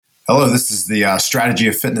Hello, this is the Strategy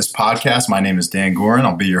of Fitness podcast. My name is Dan Gorin.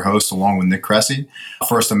 I'll be your host along with Nick Cressy.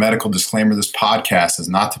 First, a medical disclaimer. This podcast is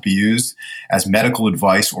not to be used as medical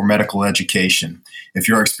advice or medical education. If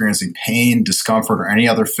you're experiencing pain, discomfort, or any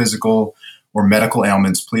other physical or medical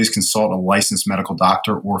ailments, please consult a licensed medical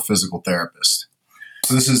doctor or physical therapist.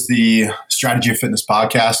 So this is the Strategy of Fitness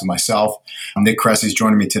podcast with myself. Nick Cressy is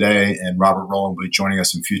joining me today, and Robert Rowland will be joining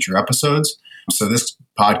us in future episodes. So this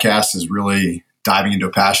podcast is really diving into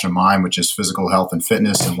a passion of mine, which is physical health and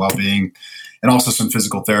fitness and well-being, and also some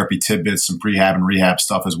physical therapy tidbits, some prehab and rehab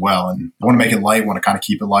stuff as well. And I want to make it light, want to kind of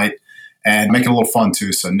keep it light and make it a little fun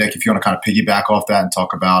too. So Nick, if you want to kind of piggyback off that and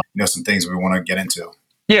talk about, some things we want to get into.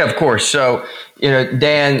 Yeah, of course. So,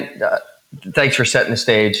 Dan, thanks for setting the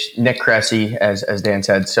stage. Nick Cressy, as Dan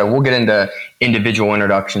said. So we'll get into individual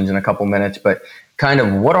introductions in a couple minutes, but kind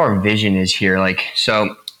of what our vision is here.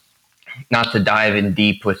 Not to dive in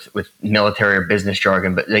deep with military or business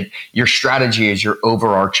jargon, but your strategy is your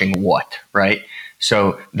overarching what, right?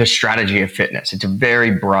 So the strategy of fitness, it's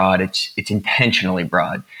very broad. It's intentionally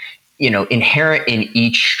broad. Inherent in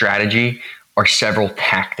each strategy are several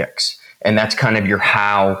tactics, and that's kind of your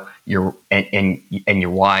how, your and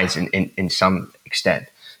your whys in some extent.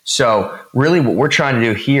 So really, what we're trying to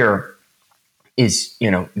do here is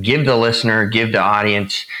give the listener, give the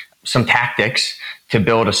audience some tactics to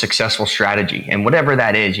build a successful strategy. And whatever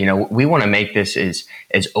that is, we want to make this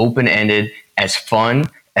as open-ended, as fun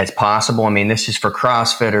as possible. I mean, this is for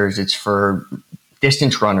CrossFitters, it's for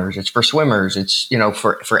distance runners, it's for swimmers, it's,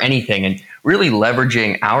 for anything, and really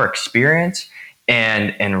leveraging our experience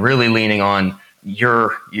and really leaning on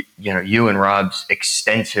you and Rob's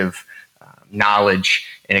extensive knowledge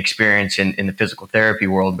and experience in the physical therapy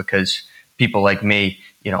world, because people like me,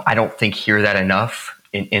 I don't think hear that enough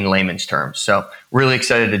in layman's terms. So really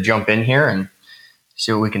excited to jump in here and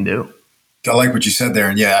see what we can do. I like what you said there.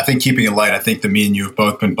 And yeah, I think keeping it light, I think me and you have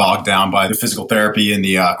both been bogged down by the physical therapy and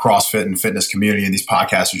the CrossFit and fitness community, and these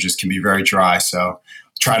podcasts can be very dry. So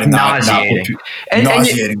try to nauseating.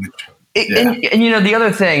 Nauseating. And the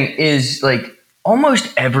other thing is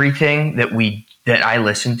almost everything that I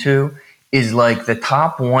listen to is the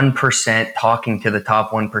top 1% talking to the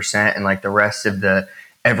top 1% and the rest of the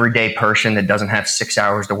everyday person that doesn't have 6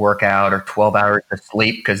 hours to work out or 12 hours to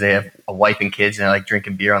sleep because they have a wife and kids and they like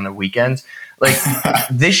drinking beer on the weekends.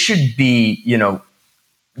 This should be,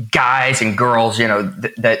 guys and girls,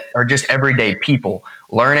 that are just everyday people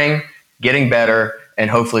learning, getting better,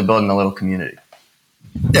 and hopefully building a little community.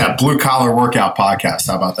 Yeah, blue collar workout podcast.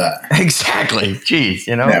 How about that? Exactly. Jeez,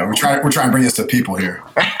 Yeah, we're trying to bring this to people here.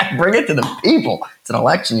 Bring it to the people. It's an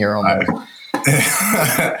election year almost.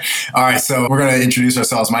 All right, so we're going to introduce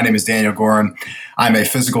ourselves. My name is Daniel Gorin. I'm a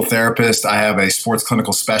physical therapist. I have a sports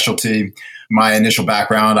clinical specialty. My initial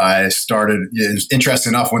background, I started,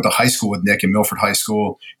 interesting enough, went to high school with Nick in Milford High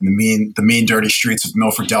School in the mean, dirty streets of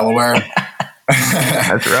Milford, Delaware.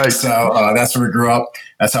 That's right. So that's where we grew up.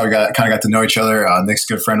 That's how we got to know each other. Nick's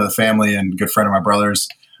a good friend of the family and good friend of my brother's,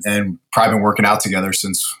 and probably been working out together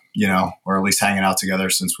since, or at least hanging out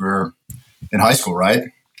together since we were in high school, right?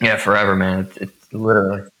 Yeah, forever, man. It's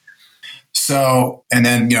literally. So, and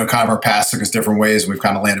then, kind of our paths took us different ways. We've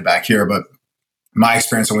kind of landed back here. But my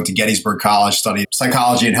experience, I went to Gettysburg College, studied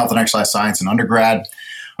psychology and health and exercise science in undergrad.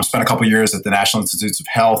 I spent a couple of years at the National Institutes of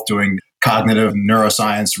Health doing cognitive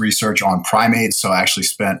neuroscience research on primates. So I actually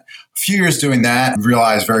spent a few years doing that and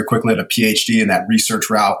realized very quickly that a PhD in that research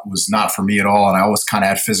route was not for me at all. And I always kind of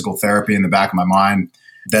had physical therapy in the back of my mind.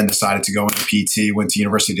 Then decided to go into PT, went to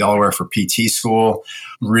University of Delaware for PT school,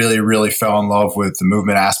 really, really fell in love with the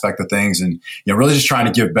movement aspect of things and, really just trying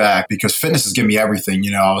to give back because fitness has given me everything.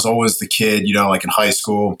 I was always the kid, in high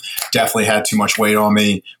school, definitely had too much weight on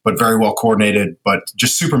me, but very well coordinated, but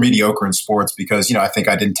just super mediocre in sports because, I think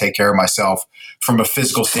I didn't take care of myself from a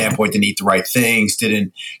physical standpoint, didn't eat the right things,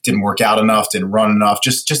 didn't work out enough, didn't run enough,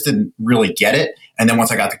 just didn't really get it. And then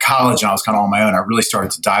once I got to college and I was kind of on my own, I really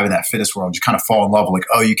started to dive in that fitness world and just kind of fall in love with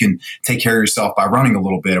you can take care of yourself by running a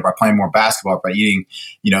little bit or by playing more basketball, or by eating,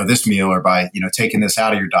 this meal or by, taking this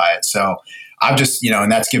out of your diet. So I've just,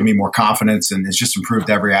 and that's given me more confidence and it's just improved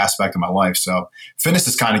every aspect of my life. So fitness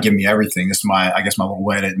has kind of given me everything. This is my little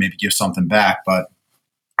way to maybe give something back. But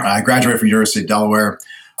I graduated from University of Delaware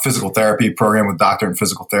physical therapy program with doctorate in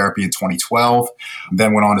physical therapy in 2012.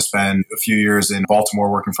 Then went on to spend a few years in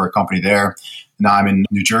Baltimore working for a company there. Now I'm in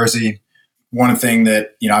New Jersey. One thing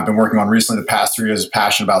that, I've been working on recently the past 3 years is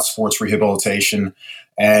passion about sports rehabilitation.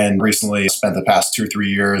 And recently spent the past 2-3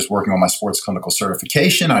 years working on my sports clinical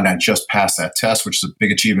certification. And I just passed that test, which is a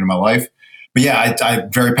big achievement in my life. But yeah,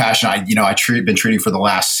 I'm very passionate. I've been treating for the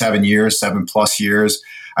last 7 plus years.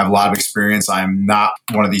 I have a lot of experience. I'm not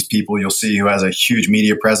one of these people you'll see who has a huge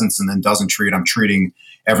media presence and then doesn't treat. I'm treating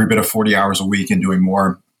every bit of 40 hours a week and doing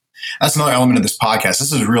more. That's another element of this podcast.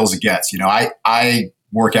 This is as real as it gets. I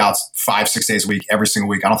work out 5-6 days a week, every single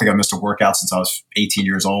week. I don't think I've missed a workout since I was 18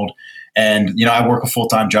 years old. And, I work a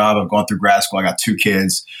full-time job. I've gone through grad school. I got 2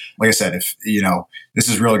 kids. Like I said, if, this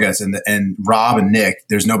is real guys. And Rob and Nick,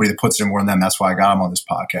 there's nobody that puts in more than them. That's why I got them on this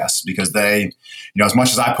podcast, because they, as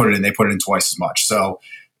much as I put it in, they put it in twice as much. So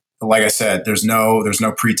like I said, there's no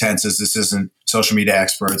pretenses. This isn't social media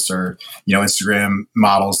experts or, Instagram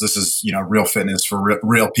models. This is, real fitness for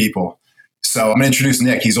real people. So I'm going to introduce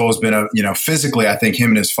Nick. He's always been physically, I think him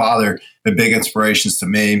and his father have been big inspirations to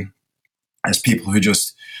me as people who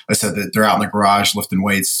just, I said that they're out in the garage lifting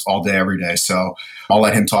weights all day, every day. So I'll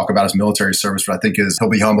let him talk about his military service, but I think he'll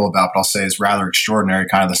be humble about, but I'll say is rather extraordinary,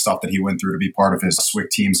 kind of the stuff that he went through to be part of his SWIC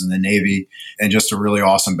teams in the Navy, and just a really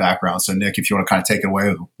awesome background. So Nick, if you want to kind of take it away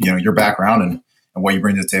with, your background and what you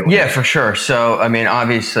bring to the table. Yeah, for sure. So,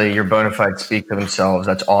 obviously your bona fides speak for themselves.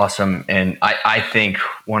 That's awesome. And I think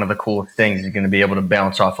one of the coolest things is going to be able to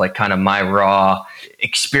bounce off like kind of my raw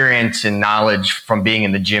experience and knowledge from being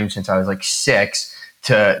in the gym since I was like 6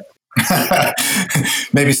 to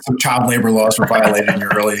maybe some child labor laws were violated in your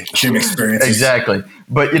early gym experiences. Exactly.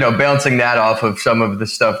 But, bouncing that off of some of the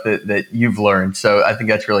stuff that you've learned. So I think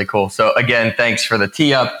that's really cool. So again, thanks for the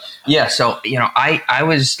tee up. Yeah. So, I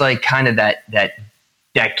was like kind of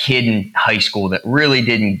that kid in high school that really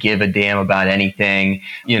didn't give a damn about anything,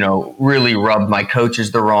 really rubbed my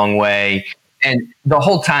coaches the wrong way. And the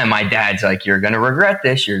whole time my dad's like, you're going to regret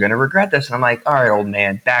this. You're going to regret this. And I'm like, all right, old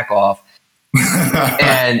man, back off.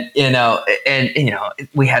 and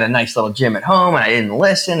we had a nice little gym at home and I didn't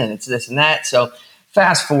listen and it's this and that. So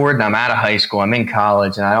fast forward and I'm out of high school, I'm in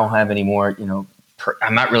college and I don't have any more,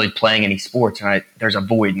 I'm not really playing any sports and there's a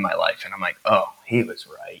void in my life. And I'm like, oh, he was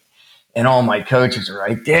right. And all my coaches are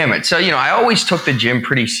right. Damn it. So, I always took the gym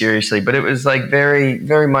pretty seriously, but it was like very,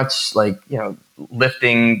 very much like,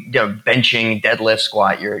 lifting, benching, deadlift,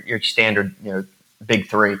 squat, your standard, big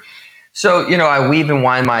 3. So, I weave and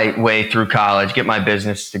wind my way through college, get my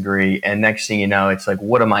business degree. And next thing you know, it's like,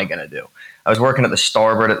 what am I going to do? I was working at the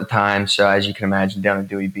Starboard at the time. So as you can imagine, down in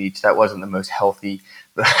Dewey Beach, that wasn't the most healthy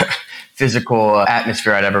physical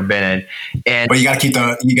atmosphere I'd ever been in. But you got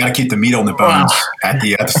to keep the meat on the bones at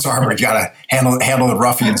the Starboard. You got to handle the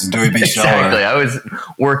ruffians in Dewey Beach. Exactly. I was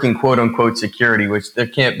working quote unquote security, which there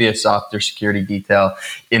can't be a softer security detail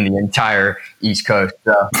in the entire East Coast.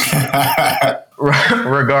 So.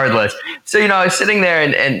 Regardless. So, I was sitting there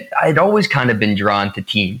and I'd always kind of been drawn to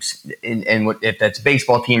teams and if that's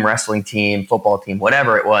baseball team, wrestling team, football team,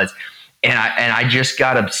 whatever it was. And I just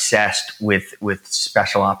got obsessed with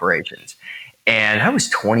special operations. And I was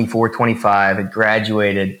 24, 25, had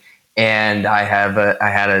graduated, and I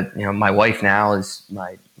had my wife now is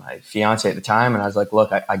my fiance at the time. And I was like,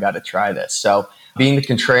 look, I got to try this. So being the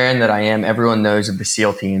contrarian that I am, everyone knows of the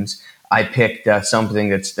SEAL teams. I picked something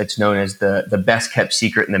that's known as the best kept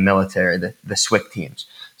secret in the military, the SWIC teams.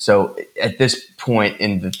 So at this point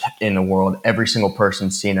in the world, every single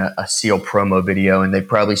person's seen a SEAL promo video, and they've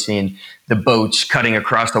probably seen the boats cutting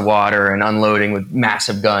across the water and unloading with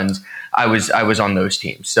massive guns. I was on those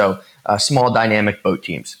teams. So small dynamic boat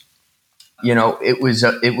teams. It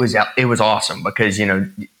was awesome because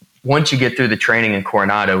once you get through the training in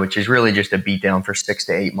Coronado, which is really just a beatdown for 6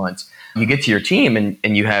 to 8 months, you get to your team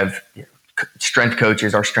and you have strength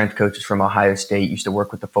coaches. Our strength coaches from Ohio State used to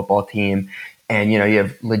work with the football team. And, you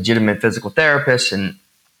have legitimate physical therapists, and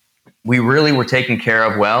we really were taken care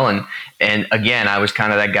of well. And again, I was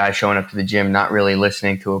kind of that guy showing up to the gym, not really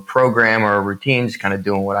listening to a program or a routine, just kind of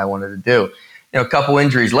doing what I wanted to do. A couple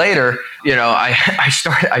injuries later, I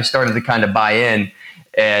started to kind of buy in.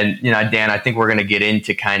 And, Dan, I think we're going to get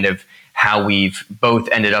into kind of how we've both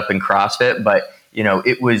ended up in CrossFit. But,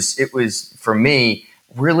 it was for me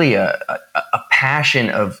really a passion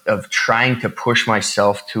of trying to push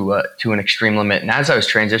myself to an extreme limit. And as I was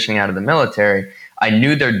transitioning out of the military, I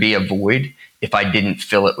knew there'd be a void if I didn't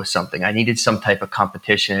fill it with something. I needed some type of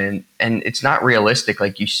competition. And it's not realistic,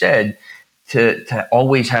 like you said, to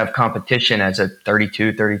always have competition as a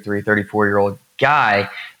 32, 33, 34-year-old guy.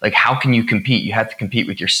 Like, how can you compete? You have to compete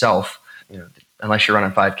with yourself, unless you're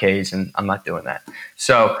running 5Ks, and I'm not doing that.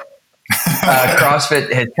 So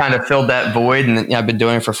CrossFit has kind of filled that void, and I've been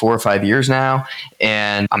doing it for 4 or 5 years now,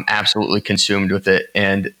 and I'm absolutely consumed with it.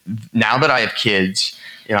 And now that I have kids,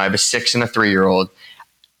 I have a 6 and a 3-year-old,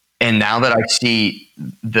 and now that I see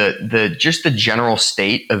the just the general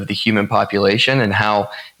state of the human population and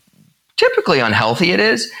how typically unhealthy it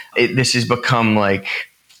is, this has become like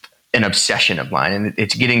an obsession of mine, and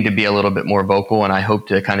it's getting to be a little bit more vocal. And I hope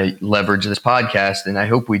to kind of leverage this podcast, and I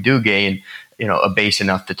hope we do gain, a base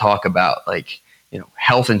enough to talk about, like,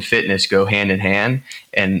 health and fitness go hand in hand,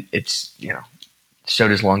 and it's, so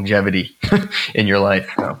does longevity in your life.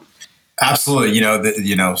 So. Absolutely.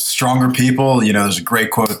 Stronger people, there's a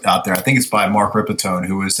great quote out there. I think it's by Mark Ripatone,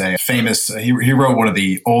 who was a famous, he wrote one of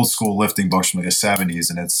the old school lifting books from the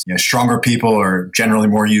 70s. And it's, stronger people are generally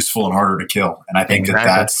more useful and harder to kill. And I think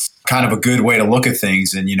that's kind of a good way to look at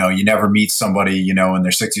things. And, you never meet somebody, in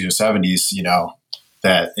their 60s or 70s,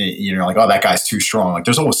 that, like, oh, that guy's too strong. Like,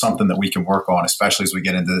 there's always something that we can work on, especially as we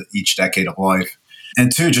get into each decade of life. And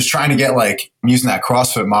two, just trying to get, like, I'm using that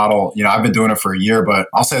CrossFit model. I've been doing it for a year, but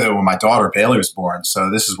I'll say that when my daughter Bailey was born, so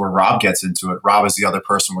this is where Rob gets into it. Rob is the other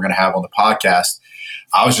person we're going to have on the podcast.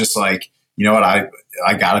 I was just like, you know what, I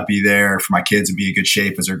got to be there for my kids and be in good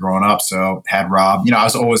shape as they're growing up. So had Rob, I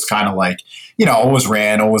was always kind of like, always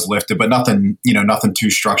ran, always lifted, but nothing too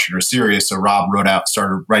structured or serious. So Rob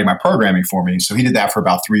started writing my programming for me. So he did that for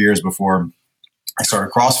about 3 years before I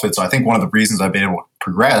started CrossFit. So I think one of the reasons I've been able to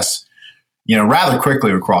progress rather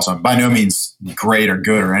quickly with CrossFit, by no means great or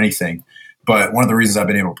good or anything, but one of the reasons I've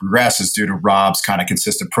been able to progress is due to Rob's kind of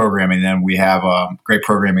consistent programming. And then we have great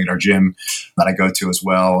programming at our gym that I go to as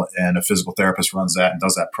well. And a physical therapist runs that and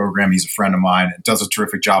does that program. He's a friend of mine and does a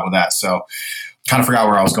terrific job with that. So kind of forgot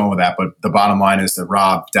where I was going with that. But the bottom line is that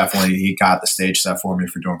Rob definitely, he got the stage set for me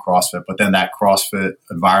for doing CrossFit. But then that CrossFit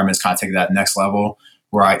environment is kind of taking that next level,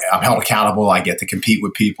 where I'm held accountable. I get to compete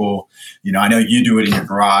with people. I know you do it in your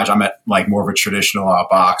garage. I'm at, like, more of a traditional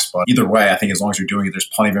box, but either way, I think as long as you're doing it, there's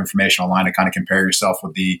plenty of information online to kind of compare yourself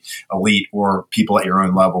with the elite or people at your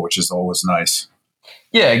own level, which is always nice.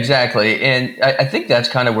 Yeah, exactly. And I think that's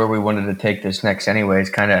kind of where we wanted to take this next anyways,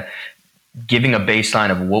 kind of giving a baseline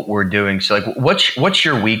of what we're doing. So, like, what's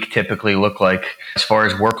your week typically look like as far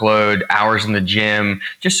as workload, hours in the gym,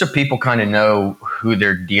 just so people kind of know who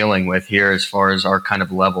they're dealing with here as far as our kind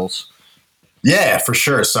of levels? Yeah, for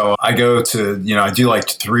sure. So I go to, I do like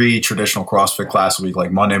 3 traditional CrossFit classes a week,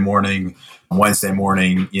 like Monday morning, Wednesday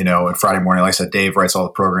morning, and Friday morning. Like I said, Dave writes all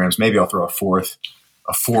the programs. Maybe I'll throw a fourth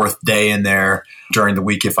day in there during the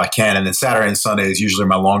week if I can. And then Saturday and Sunday is usually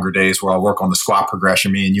my longer days where I'll work on the squat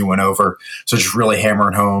progression me and you went over. So just really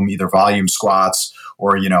hammering home either volume squats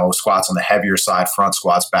or, squats on the heavier side, front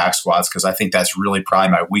squats, back squats, because I think that's really probably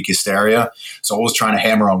my weakest area. So always trying to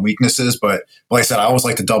hammer on weaknesses. But like I said, I always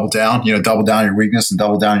like to double down your weakness and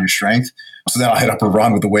double down your strength. So then I'll hit up a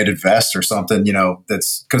run with a weighted vest or something,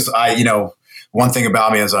 that's because one thing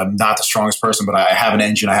about me is I'm not the strongest person, but I have an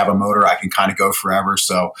engine, I have a motor, I can kind of go forever.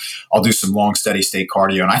 So I'll do some long, steady state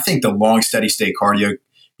cardio. And I think the long, steady state cardio,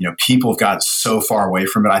 people have gotten so far away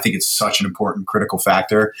from it. I think it's such an important critical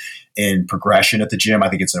factor in progression at the gym. I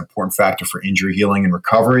think it's an important factor for injury healing and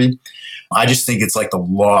recovery. I just think it's like the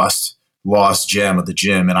lost gem of the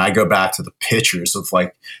gym. And I go back to the pictures of,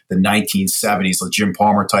 like, the 1970s, like Jim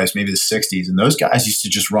Palmer types, maybe the 60s. And those guys used to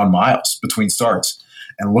just run miles between starts.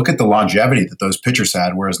 And look at the longevity that those pitchers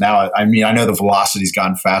had. Whereas now, I know the velocity's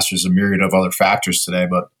gotten faster. There's a myriad of other factors today.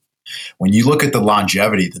 But when you look at the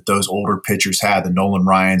longevity that those older pitchers had, the Nolan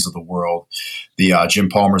Ryans of the world, the Jim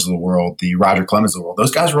Palmers of the world, the Roger Clemens of the world,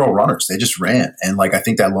 those guys were all runners. They just ran. And, like, I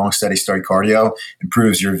think that long, steady state cardio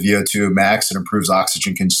improves your VO2 max. It improves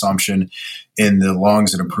oxygen consumption in the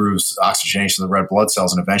lungs. It improves oxygenation of the red blood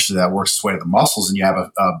cells. And eventually that works its way to the muscles and you have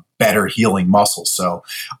a better healing muscles. So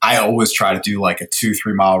I always try to do like a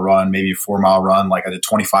 2-3 mile run, maybe a 4 mile run. Like I did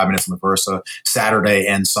 25 minutes in the Versa Saturday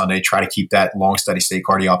and Sunday, try to keep that long, steady state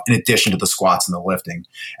cardio up in addition to the squats and the lifting.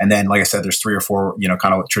 And then, like I said, there's 3 or 4,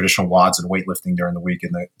 kind of traditional WODs and weightlifting during the week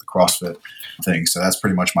in the CrossFit thing. So that's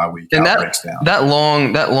pretty much my week. And that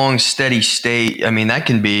long, steady state, I mean, that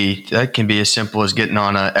can be as simple as getting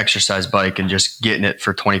on an exercise bike and just getting it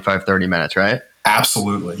for 25, 30 minutes, right?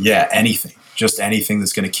 Absolutely. Yeah. Just anything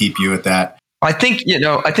that's going to keep you at that. I think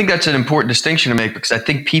that's an important distinction to make, because I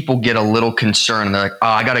think people get a little concerned. They're like, oh,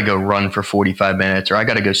 I got to go run for 45 minutes or I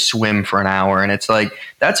got to go swim for an hour. And it's like,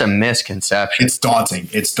 that's a misconception. It's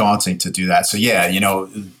daunting to do that. So yeah,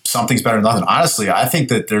 something's better than nothing. Honestly, I think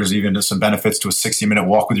that there's even some benefits to a 60-minute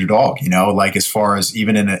walk with your dog, like as far as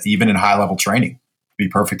even in high level training, to be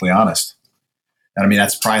perfectly honest. And I mean,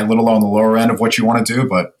 that's probably a little on the lower end of what you want to do,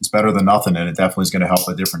 but it's better than nothing. And it definitely is going to help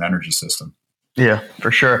a different energy system. Yeah,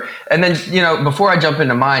 for sure. And then, before I jump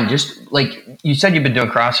into mine, just like you said, you've been doing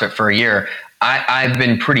CrossFit for a year. I've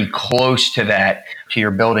been pretty close to that, to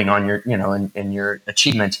your building on your, and your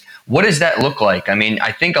achievements. What does that look like? I mean,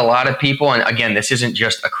 I think a lot of people, and again, this isn't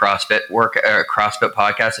just a CrossFit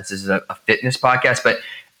podcast. This is a fitness podcast, but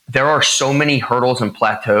there are so many hurdles and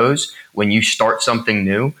plateaus when you start something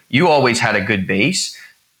new. You always had a good base,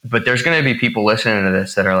 but there's going to be people listening to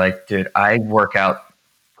this that are like, dude, I work out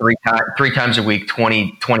three times a week,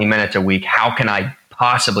 20 minutes a week. How can I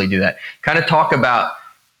possibly do that? Kind of talk about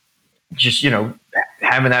just,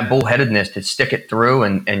 having that bullheadedness to stick it through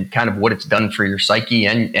and kind of what it's done for your psyche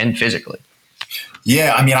and physically.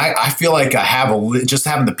 Yeah, I mean, I feel like I have just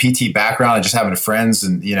having the PT background and just having friends,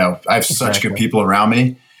 and I have such good people around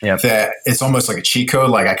me that it's almost like a cheat code.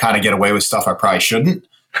 Like I kind of get away with stuff I probably shouldn't.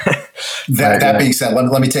 That being said,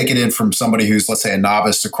 let me take it in from somebody who's, let's say, a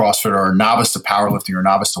novice to CrossFit or a novice to powerlifting or a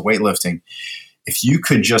novice to weightlifting. If you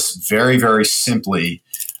could just very, very simply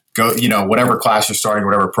go, whatever class you're starting,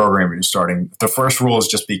 whatever program you're starting, the first rule is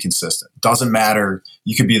just be consistent. Doesn't matter.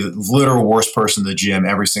 You could be the literal worst person in the gym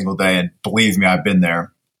every single day. And believe me, I've been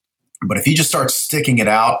there. But if you just start sticking it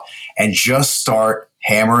out and just start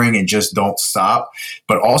hammering and just don't stop,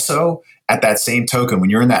 but also at that same token, when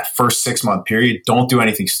you're in that first 6-month period, don't do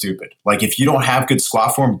anything stupid. Like if you don't have good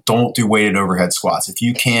squat form, don't do weighted overhead squats. If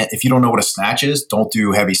you don't know what a snatch is, don't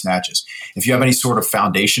do heavy snatches. If you have any sort of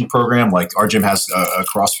foundation program, like our gym has a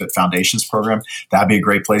CrossFit Foundations program, that'd be a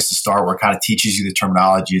great place to start, where it kind of teaches you the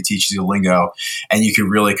terminology, it teaches you the lingo, and you can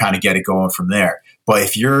really kind of get it going from there. But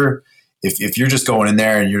if you're just going in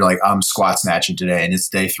there and you're like, I'm squat snatching today and it's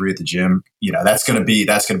day 3 at the gym, that's going to be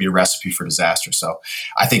a recipe for disaster. So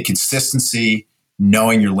I think consistency,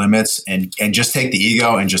 knowing your limits, and just take the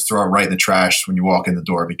ego and just throw it right in the trash when you walk in the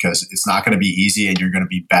door, because it's not going to be easy and you're going to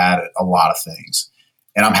be bad at a lot of things.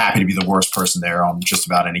 And I'm happy to be the worst person there on just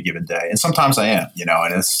about any given day. And sometimes I am,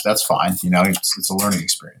 and that's fine. It's a learning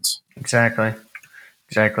experience. Exactly.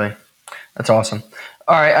 That's awesome.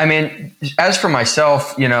 All right. I mean, as for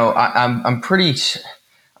myself, I'm pretty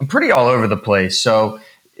all over the place. So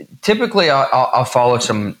typically I'll follow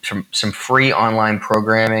some free online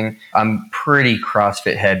programming. I'm pretty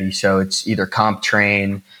CrossFit heavy. So it's either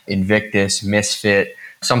CompTrain, Invictus, Misfit.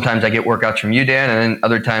 Sometimes I get workouts from you, Dan, and then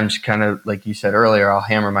other times, kind of like you said earlier, I'll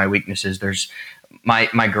hammer my weaknesses. There's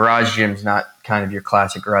my garage gym's not kind of your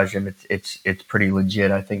classic garage gym. It's pretty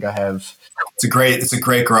legit. I think I have. It's a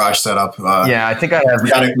great garage setup. I think I have.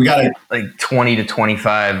 We got it. Like 20 to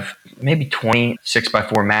 25, maybe 20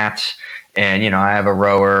 6x4 mats, and I have a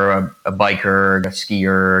rower, a biker, a ski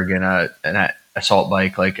erg, and an assault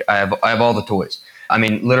bike. Like I have all the toys. I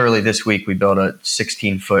mean, literally this week we built a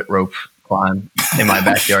 16-foot rope climb in my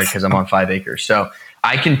backyard because I'm on 5 acres. So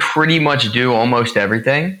I can pretty much do almost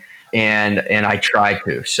everything, and I try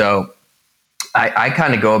to. So I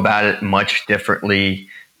kind of go about it much differently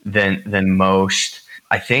than most.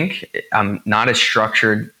 I think I'm not as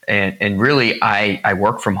structured, and really I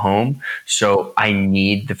work from home, so I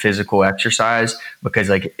need the physical exercise, because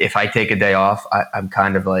like if I take a day off, I'm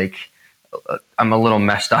kind of like, I'm a little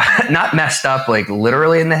messed up, not messed up like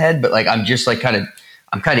literally in the head, but like I'm just like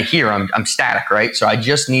I'm kind of here. I'm static, right? So I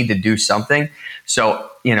just need to do something. So,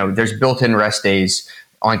 there's built-in rest days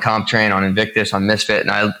on CompTrain, on Invictus, on Misfit,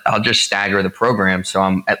 and I'll just stagger the program. So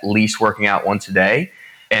I'm at least working out once a day.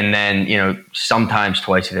 And then, sometimes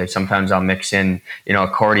twice a day. Sometimes I'll mix in, a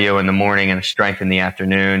cardio in the morning and a strength in the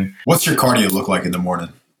afternoon. What's your cardio look like in the morning?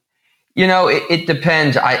 It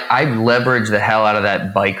depends. I leverage the hell out of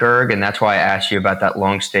that bike erg, and that's why I asked you about that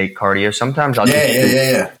long state cardio. Sometimes I'll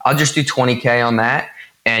just do 20K on that.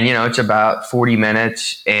 And, it's about 40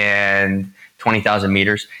 minutes and 20,000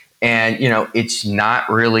 meters. And, it's not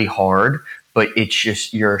really hard, but it's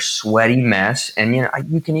just, you're a sweaty mess. And,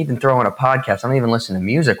 you can even throw in a podcast. I don't even listen to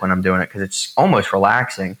music when I'm doing it because it's almost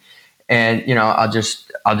relaxing. And, I'll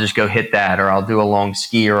just go hit that, or I'll do a long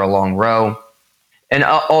ski or a long row. And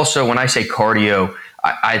also, when I say cardio,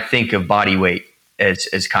 I think of body weight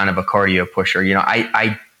as kind of a cardio pusher.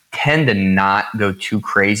 I tend to not go too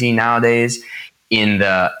crazy nowadays in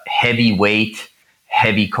the heavy weight,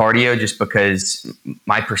 heavy cardio, just because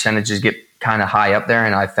my percentages get kind of high up there,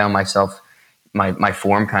 and I found myself, my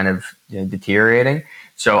form kind of deteriorating.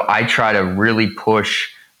 So I try to really push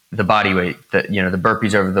the body weight, the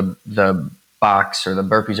burpees over the box, or the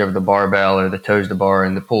burpees over the barbell, or the toes to bar,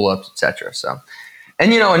 and the pull-ups, etc. So,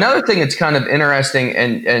 and another thing that's kind of interesting,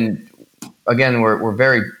 and again, we're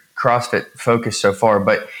very CrossFit focused so far,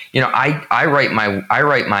 but I write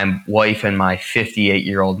my wife and my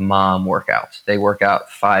 58-year-old mom workouts. They work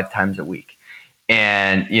out 5 times a week,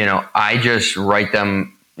 and I just write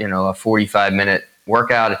them a 45-minute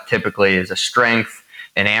workout. It typically is a strength,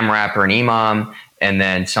 an AMRAP or an EMOM, and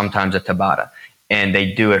then sometimes a Tabata, and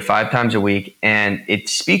they do it 5 times a week. And it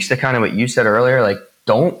speaks to kind of what you said earlier, like,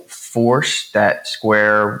 don't force that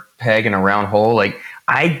square peg in a round hole. Like,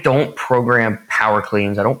 I don't program power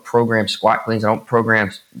cleans. I don't program squat cleans. I don't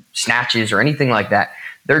program snatches or anything like that.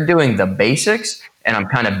 They're doing the basics, and I'm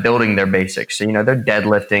kind of building their basics. So, they're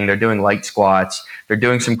deadlifting, they're doing light squats, they're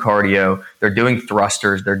doing some cardio, they're doing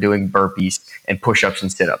thrusters, they're doing burpees and push-ups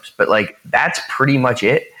and sit-ups. But like, that's pretty much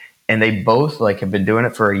it. And they both like have been doing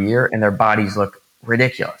it for a year, and their bodies look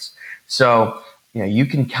ridiculous. So, you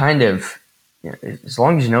can kind of, as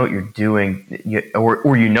long as you know what you're doing,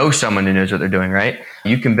 or you know someone who knows what they're doing, right?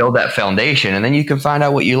 You can build that foundation, and then you can find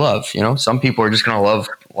out what you love. Some people are just going to love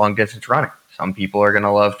long distance running. Some people are going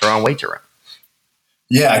to love throwing weights around.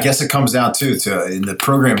 Yeah, I guess it comes down to in the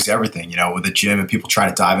programming is everything, with the gym and people trying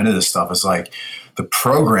to dive into this stuff. It's like the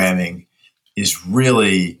programming is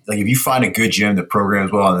really like, if you find a good gym that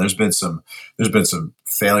programs well, and there's been some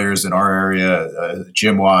failures in our area,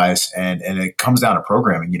 gym wise, and it comes down to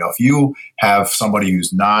programming. If you have somebody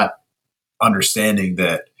who's not understanding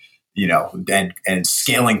that, and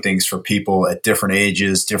scaling things for people at different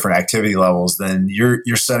ages, different activity levels, then you're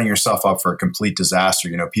setting yourself up for a complete disaster.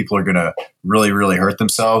 People are going to really, really hurt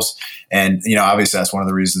themselves. And, obviously that's one of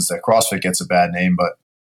the reasons that CrossFit gets a bad name. But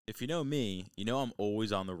if you know me, I'm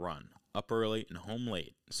always on the run, up early and home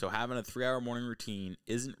late. So having a 3-hour morning routine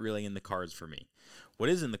isn't really in the cards for me. What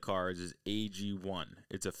is in the cards is AG1.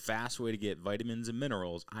 It's a fast way to get vitamins and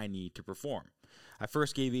minerals I need to perform. I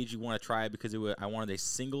first gave AG1 a try because I wanted a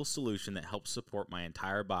single solution that helps support my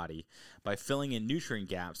entire body by filling in nutrient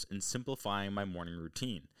gaps and simplifying my morning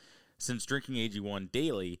routine. Since drinking AG1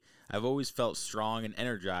 daily, I've always felt strong and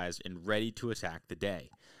energized and ready to attack the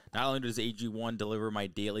day. Not only does AG1 deliver my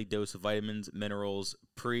daily dose of vitamins, minerals,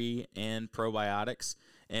 pre- and probiotics,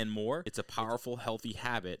 and more, it's a powerful, healthy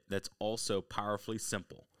habit that's also powerfully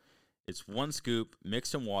simple. It's one scoop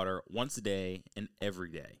mixed in water once a day and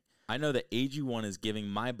every day. I know that AG1 is giving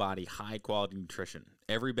my body high-quality nutrition.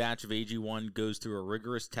 Every batch of AG1 goes through a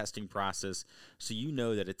rigorous testing process, so you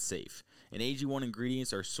know that it's safe. And AG1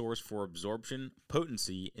 ingredients are sourced for absorption,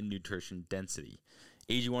 potency, and nutrition density.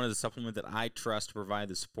 AG1 is a supplement that I trust to provide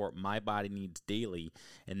the support my body needs daily,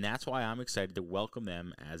 and that's why I'm excited to welcome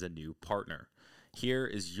them as a new partner. Here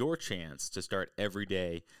is your chance to start every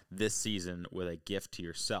day this season with a gift to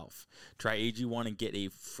yourself. Try AG1 and get a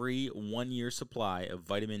free 1-year supply of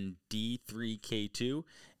vitamin D3K2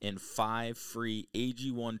 and 5 free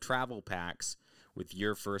AG1 travel packs with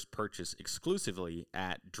your first purchase exclusively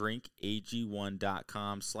at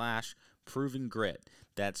drinkag1.com/provengrit.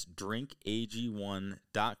 That's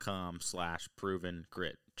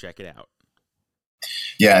drinkag1.com/provengrit. Check it out.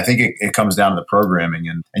 Yeah, I think it comes down to the programming,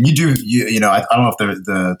 and you do, I don't know if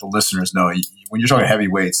the listeners know, when you're talking heavy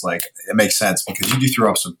weights, like, it makes sense because you do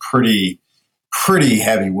throw up some pretty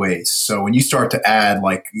heavy weights. So when you start to add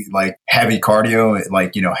like heavy cardio,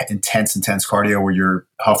 like, intense cardio where you're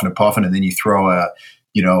huffing and puffing, and then you throw a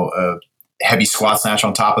heavy squat snatch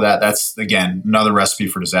on top of that, that's, again, another recipe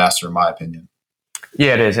for disaster, in my opinion.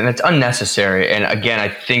 Yeah, it is. And it's unnecessary. And again, I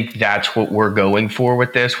think that's what we're going for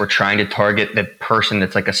with this. We're trying to target the person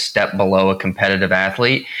that's like a step below a competitive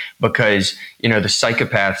athlete, because, the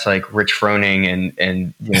psychopaths like Rich Froning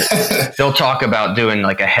and they'll talk about doing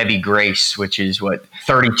like a heavy Grace, which is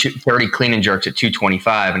 30 clean and jerks at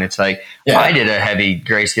 225. And it's like, yeah. I did a heavy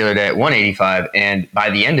Grace the other day at 185. And by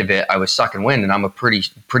the end of it, I was sucking wind, and I'm a pretty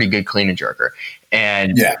good clean and jerker.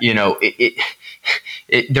 And,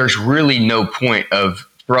 there's really no point of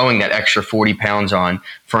throwing that extra 40 pounds on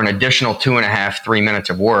for an additional 2.5, 3 minutes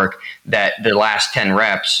of work that the last 10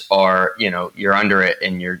 reps are, you're under it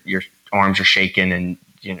and your arms are shaking and,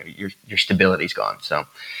 your stability's gone. So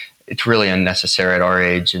it's really unnecessary at our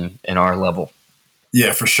age and our level.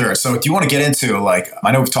 Yeah, for sure. So do you want to get into, like,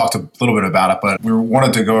 I know we've talked a little bit about it, but we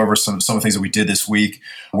wanted to go over some of the things that we did this week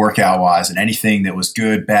workout wise, and anything that was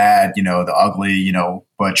good, bad, the ugly,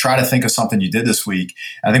 but try to think of something you did this week.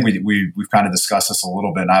 And I think we've kind of discussed this a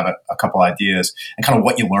little bit, and I have a couple ideas and kind of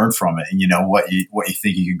what you learned from it, and what you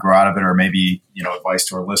think you can grow out of it, or maybe, advice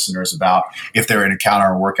to our listeners about if they're in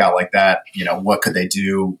encounter a workout like that, what could they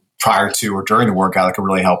do prior to or during the workout that could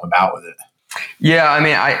really help them out with it. Yeah, I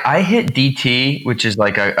mean, I hit DT, which is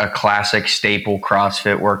like a classic staple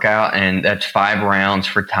CrossFit workout, and that's 5 rounds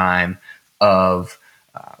for time of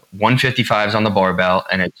 155s on the barbell,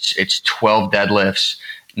 and it's 12 deadlifts,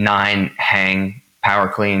 9 hang power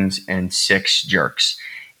cleans, and 6 jerks.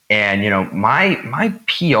 And my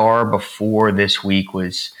PR before this week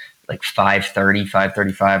was like 530,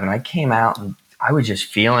 535, and I came out and I was just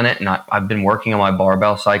feeling it, and I've been working on my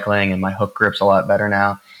barbell cycling, and my hook grip's a lot better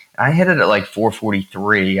now. I hit it at like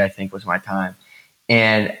 443, I think was my time.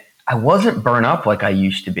 And I wasn't burnt up like I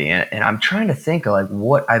used to be. And I'm trying to think of like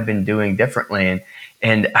what I've been doing differently.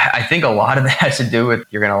 And I think a lot of that has to do with,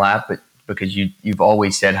 you're going to laugh, but because you've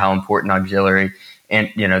always said how important auxiliary and,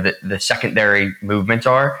 the secondary movements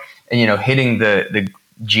are, and, hitting the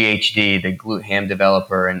GHD, the glute ham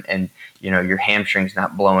developer, and, your hamstrings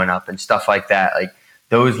not blowing up and stuff like that. Like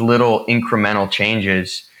those little incremental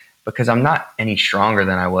changes, because I'm not any stronger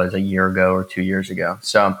than I was a year ago or 2 years ago.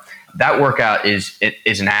 So that workout is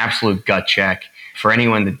an absolute gut check for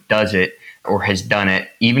anyone that does it or has done it.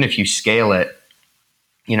 Even if you scale it,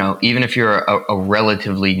 even if you're a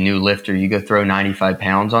relatively new lifter, you go throw 95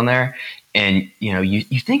 pounds on there, and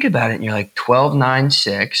you think about it and you're like 12, 9,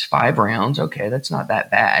 6, 5 rounds. Okay, that's not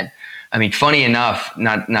that bad. I mean, funny enough,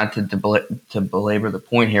 not to belabor the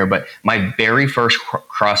point here, but my very first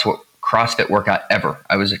CrossFit workout ever,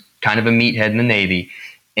 I was kind of a meathead in the Navy,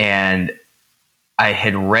 and I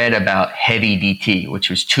had read about heavy DT, which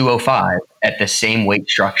was 205 at the same weight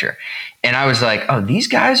structure. And I was like, oh, these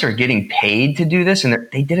guys are getting paid to do this. And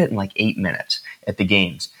they did it in like 8 minutes at the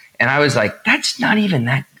games. And I was like, that's not even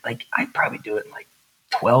that, like, I'd probably do it in like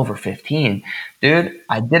 12 or 15. Dude,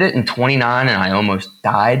 I did it in 29 and I almost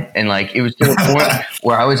died. And like, it was to the point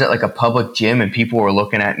where I was at like a public gym and people were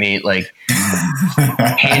looking at me like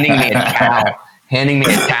handing me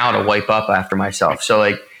a towel to wipe up after myself. So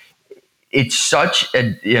like, it's such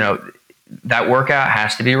a, that workout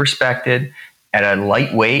has to be respected at a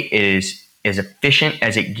light weight. It is as efficient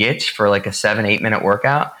as it gets for like a 7-8 minute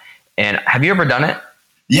workout. And have you ever done it?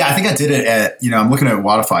 Yeah, I think I did it at, I'm looking at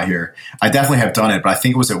Wodify here. I definitely have done it, but I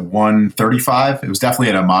think it was at 135. It was definitely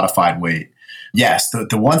at a modified weight. Yes.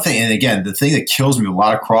 The one thing, and again, the thing that kills me with a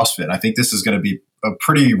lot of CrossFit, I think this is going to be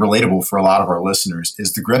pretty relatable for a lot of our listeners,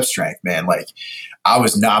 is the grip strength, man. Like, I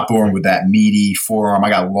was not born with that meaty forearm.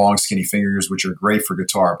 I got long, skinny fingers, which are great for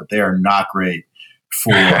guitar, but they are not great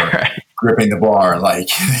for gripping the bar. Like,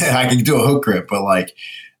 I can do a hook grip, but like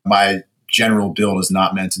my general build is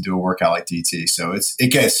not meant to do a workout like DT. So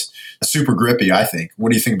it gets super grippy, I think. What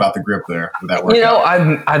do you think about the grip there with that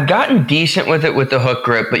workout? I've gotten decent with it with the hook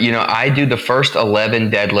grip, but I do the first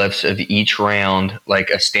 11 deadlifts of each round like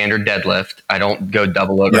a standard deadlift. I don't go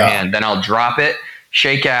double overhand. Then I'll drop it,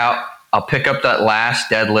 shake out. I'll pick up that last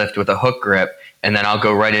deadlift with a hook grip, and then I'll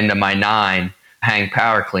go right into my 9 hang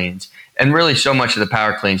power cleans. And really, so much of the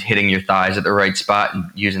power cleans hitting your thighs at the right spot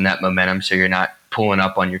and using that momentum so you're not pulling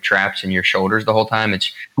up on your traps and your shoulders the whole time.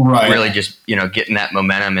 It's really just, getting that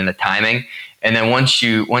momentum and the timing. And then once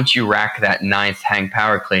you rack that 9th hang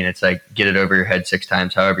power clean, it's like get it over your head 6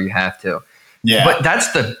 times, however you have to. Yeah. But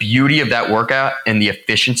that's the beauty of that workout, and the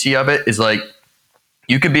efficiency of it is like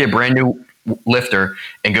you could be a brand new lifter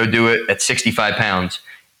and go do it at 65 pounds,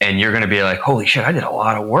 and you're going to be like, holy shit, I did a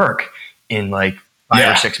lot of work in like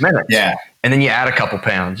 5 or 6 minutes. Yeah. And then you add a couple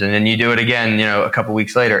pounds, and then you do it again, a couple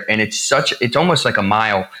weeks later. And it's almost like a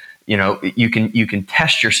mile. You can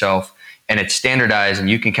test yourself, and it's standardized, and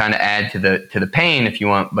you can kind of add to the pain if you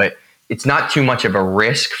want, but it's not too much of a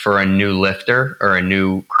risk for a new lifter or a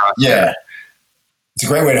new CrossFitter. Yeah. It's a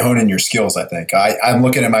great way to hone in your skills, I think. I'm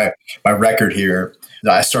looking at my record here.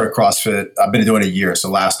 I started CrossFit. I've been doing it a year, so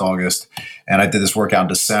last August. And I did this workout in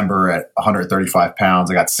December at 135 pounds.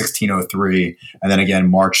 I got 1603. And then again,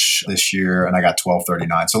 March this year, and I got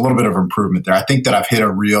 1239. So a little bit of improvement there. I think that I've hit a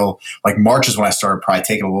real, like March is when I started probably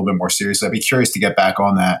taking it a little bit more seriously. I'd be curious to get back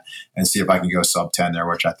on that and see if I can go sub 10 there,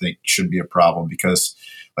 which I think shouldn't be a problem because,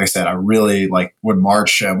 like I said, I really like when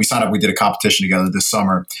March, we signed up, we did a competition together this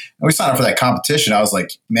summer. And we signed up for that competition. I was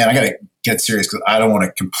like, man, I got to get serious because I don't want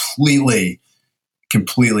to completely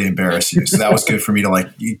embarrass you. So that was good for me to like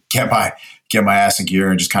get my ass in gear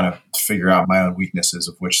and just kind of figure out my own weaknesses,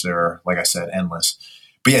 of which there are, like I said, endless.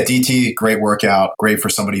 But yeah, DT, great workout, great for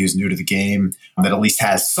somebody who's new to the game that at least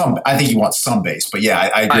has some, I think you want some base, but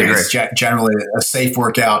yeah, I agree. It's generally a safe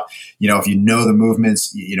workout. If you know the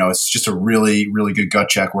movements, it's just a really, really good gut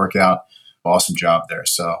check workout. Awesome job there.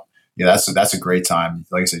 So yeah, that's a great time.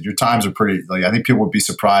 Like I said, your times are pretty, like, I think people would be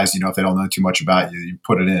surprised, if they don't know too much about you, you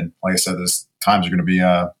put it in. Like I said, those times are going to be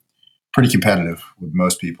pretty competitive with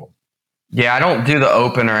most people. Yeah, I don't do the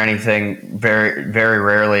open or anything very, very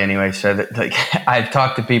rarely anyway. So that, like, I've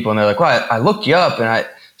talked to people and they're like, well, I looked you up and I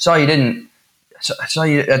saw you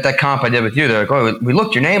at that comp I did with you. They're like, oh, we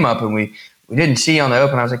looked your name up and we didn't see you on the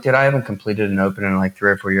open. I was like, dude, I haven't completed an open in like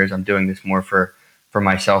 3 or 4 years. I'm doing this more for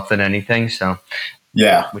myself than anything. So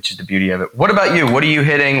yeah, which is the beauty of it. What about you? What are you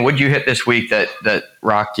hitting? What did you hit this week that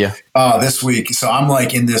rocked you? This week. So I'm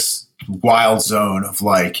like in this wild zone of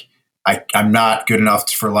like I'm not good enough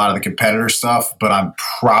for a lot of the competitor stuff, but I'm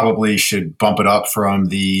probably should bump it up from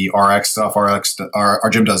the RX stuff. Our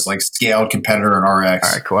gym does like scaled competitor and RX.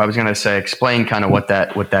 All right, cool. I was going to say, explain kind of what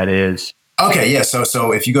that is. Okay, yeah.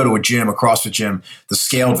 So if you go to a CrossFit gym, the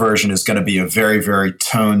scaled version is going to be a very, very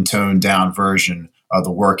toned down version of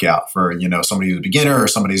the workout for, somebody who's a beginner or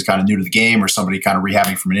somebody who's kind of new to the game or somebody kind of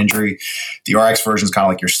rehabbing from an injury. The RX version is kind of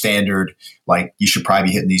like your standard, like you should probably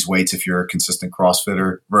be hitting these weights if you're a consistent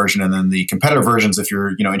CrossFitter version. And then the competitive versions, if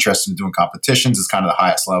you're, interested in doing competitions, is kind of the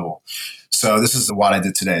highest level. So this is what I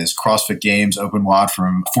did today is CrossFit Games open WOD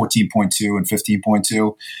from 14.2 and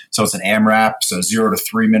 15.2. So it's an AMRAP. So 0 to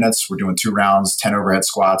 3 minutes. We're doing 2 rounds, 10 overhead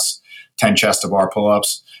squats, 10 chest to bar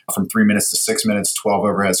pull-ups. From 3 minutes to 6 minutes, 12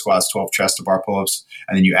 overhead squats, 12 chest to bar pull-ups.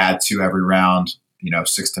 And then you add 2 every round,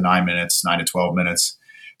 6 to 9 minutes, 9 to 12 minutes.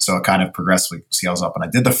 So it kind of progressively scales up. And I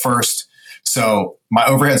did the first. So my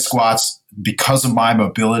overhead squats, because of my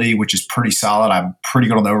mobility, which is pretty solid, I'm pretty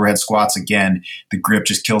good on the overhead squats. Again, the grip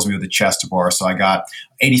just kills me with the chest to bar. So I got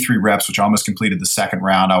 83 reps, which I almost completed the second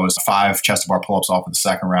round. I was 5 chest to bar pull-ups off of the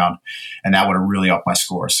second round, and that would have really upped my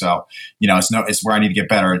score. So, it's where I need to get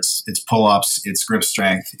better. It's pull-ups, it's grip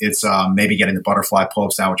strength, it's maybe getting the butterfly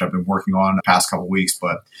pull-ups now, which I've been working on the past couple of weeks.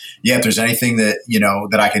 But yeah, if there's anything that,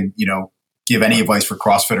 that I can, give any advice for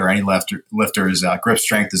CrossFit or any lifter is grip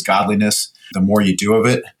strength is godliness. The more you do of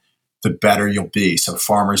it, the better you'll be. So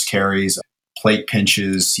farmers carries, plate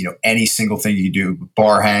pinches, any single thing you do,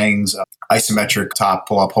 bar hangs, isometric top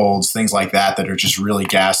pull-up holds, things like that are just really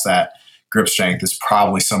gas that grip strength is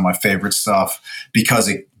probably some of my favorite stuff because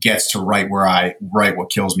it gets to right what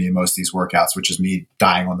kills me in most of these workouts, which is me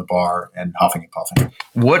dying on the bar and huffing and puffing.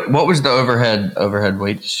 What was the overhead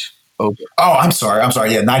weights? Oh, I'm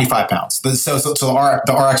sorry. Yeah, 95 pounds. So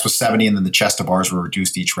the RX was 70, and then the chest to bars were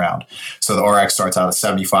reduced each round. So the RX starts out at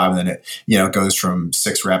 75, and then it goes from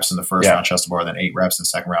 6 reps in the first round chest to bar, then 8 reps in the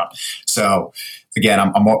second round. So again,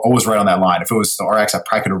 I'm always right on that line. If it was the RX, I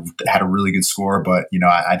probably could have had a really good score, but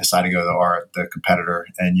I decided to go to the competitor,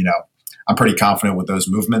 and I'm pretty confident with those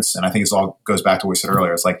movements. And I think it all goes back to what we said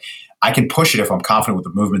earlier. It's like I can push it if I'm confident with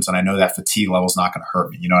the movements, and I know that fatigue level is not going to hurt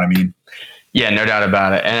me. You know what I mean? Yeah, no doubt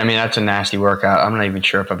about it. And I mean, that's a nasty workout. I'm not even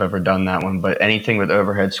sure if I've ever done that one, but anything with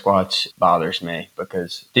overhead squats bothers me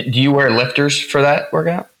because do you wear lifters for that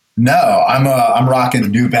workout? No, I'm rocking the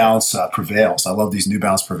New Balance Prevails. I love these New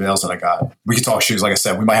Balance Prevails that I got. We could talk shoes. Like I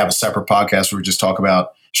said, we might have a separate podcast where we just talk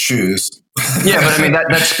about shoes. Yeah, but I mean,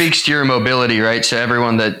 that speaks to your mobility, right? So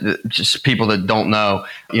everyone just people that don't know,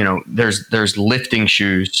 there's lifting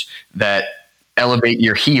shoes that elevate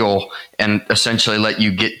your heel and essentially let you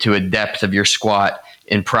get to a depth of your squat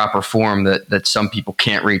in proper form that some people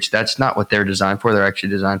can't reach. That's not what they're designed for. They're actually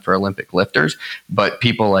designed for Olympic lifters. But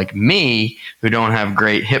people like me who don't have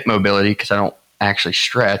great hip mobility because I don't actually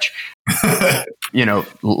stretch,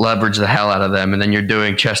 leverage the hell out of them. And then you're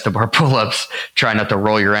doing chest to bar pull-ups, trying not to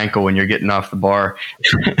roll your ankle when you're getting off the bar.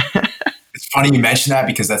 It's funny you mention that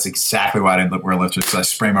because that's exactly why I didn't wear lifters. Because I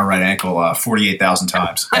sprained my right ankle 48,000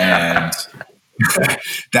 times. And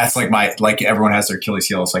that's like everyone has their Achilles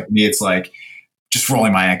heel. It's like me, it's like just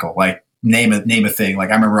rolling my ankle, like name a thing. Like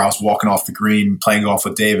I remember I was walking off the green playing golf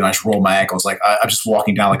with Dave and I just rolled my ankles. Like I'm just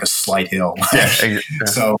walking down like a slight hill.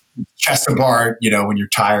 So chest to bar, when you're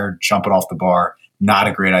tired, jumping off the bar, not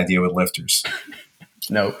a great idea with lifters.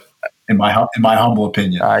 Nope. In my humble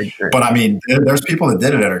opinion. I agree. But I mean, there's people that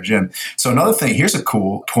did it at our gym. So another thing, here's a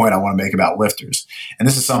cool point I want to make about lifters. And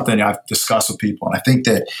this is something I've discussed with people. And I think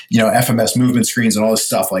that, FMS movement screens and all this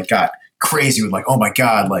stuff got crazy with oh my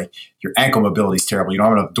God, your ankle mobility is terrible. You don't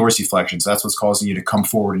have enough dorsiflexion. So that's what's causing you to come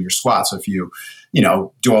forward in your squat. So if you,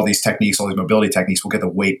 do all these techniques, all these mobility techniques, we'll get the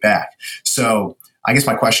weight back. So I guess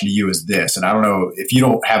my question to you is this, and I don't know if you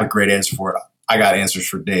don't have a great answer for it. I got answers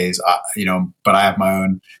for days, but I have my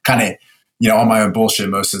own kind of, on my own bullshit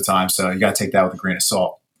most of the time. So you got to take that with a grain of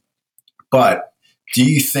salt. But do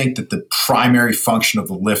you think that the primary function of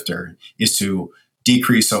the lifter is to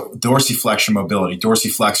decrease dorsiflexion mobility?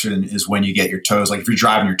 Dorsiflexion is when you get your toes, like if you're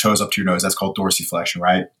driving your toes up to your nose, that's called dorsiflexion,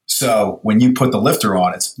 right? So when you put the lifter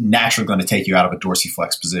on, it's naturally going to take you out of a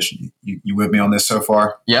dorsiflex position. You with me on this so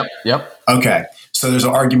far? Yep. Okay. So there's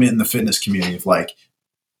an argument in the fitness community of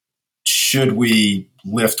should we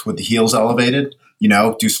lift with the heels elevated?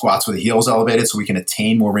 Do squats with the heels elevated so we can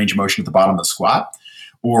attain more range of motion at the bottom of the squat?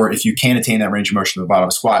 Or if you can't attain that range of motion at the bottom of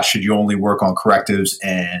the squat, should you only work on correctives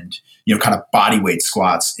and, kind of body weight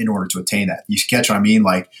squats in order to attain that? You catch what I mean?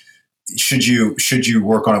 Should you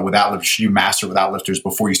work on it without lifters? Should you master without lifters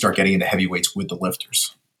before you start getting into heavy weights with the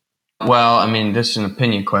lifters? Well, I mean, this is an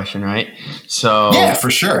opinion question, right? So yeah, for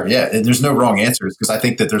sure. Yeah. There's no wrong answers because I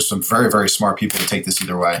think that there's some very, very smart people who take this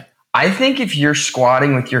either way. I think if you're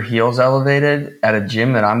squatting with your heels elevated at a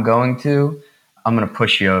gym that I'm going to, I'm going to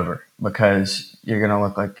push you over because you're going to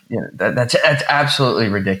look like, that's absolutely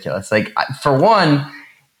ridiculous. Like, for one,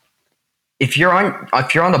 if you're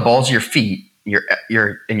on the balls of your feet,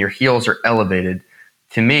 and your heels are elevated,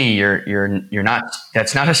 to me, you're not.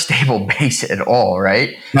 That's not a stable base at all,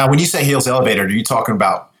 right? Now, when you say heels elevated, are you talking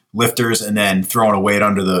about lifters and then throwing a weight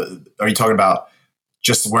under the? Are you talking about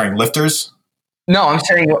just wearing lifters? No, I'm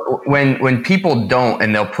saying when people don't,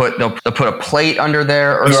 and they'll put a plate under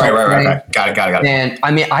there or something. Right. Got it. And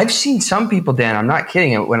I mean, I've seen some people, Dan. I'm not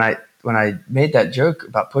kidding. When I made that joke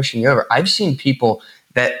about pushing you over, I've seen people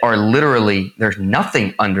that are literally, there's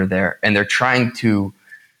nothing under there, and they're trying to.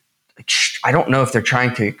 I don't know if they're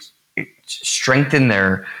trying to strengthen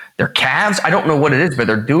their calves. I don't know what it is, but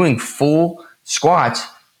they're doing full squats,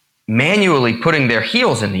 manually putting their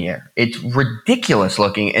heels in the air. It's ridiculous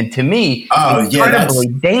looking, and to me, incredibly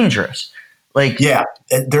dangerous. Like,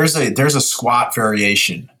 there's a squat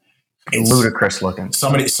variation. It's ludicrous looking.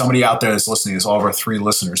 Somebody out there that's listening, is all of our 3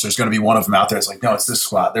 listeners. There's going to be one of them out there. It's like, no, it's this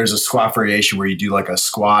squat. There's a squat variation where you do like a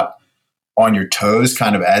squat on your toes,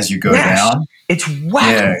 kind of as you go down. It's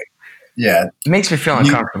wacky. Yeah. It makes me feel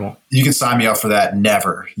uncomfortable. You can sign me up for that.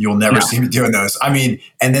 Never. You'll never see me doing those. I mean,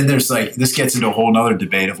 and then there's like, this gets into a whole nother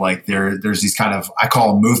debate of like, there's these kind of, I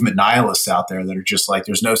call them movement nihilists out there that are just like,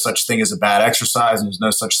 there's no such thing as a bad exercise and there's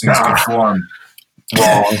no such thing as good form.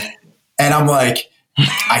 Wrong. And I'm like,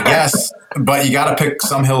 I guess, but you got to pick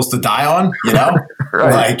some hills to die on,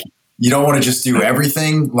 Right. Like you don't want to just do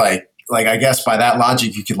everything. Like I guess by that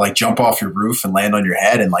logic, you could like jump off your roof and land on your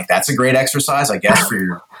head. And like, that's a great exercise, I guess, for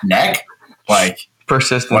your neck. Like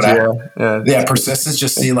persistence. Yeah. Persistence.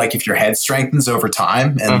 Just see like if your head strengthens over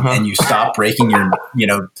time and you stop breaking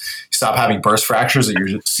stop having burst fractures at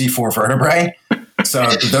your C4 vertebrae. So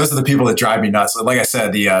those are the people that drive me nuts. Like I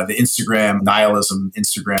said, the Instagram nihilism,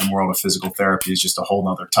 Instagram world of physical therapy is just a whole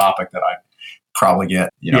nother topic that I probably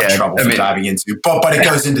get trouble for diving into. But it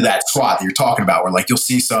goes into that squat that you're talking about, where like you'll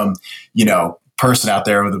see some person out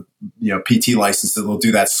there with a PT license that will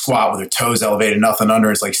do that squat with their toes elevated, nothing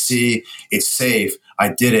under. It's like, see, it's safe. I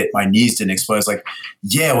did it. My knees didn't explode. It's like,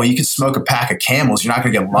 yeah, well, you can smoke a pack of Camels. You're not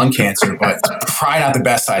going to get lung cancer, but it's probably not the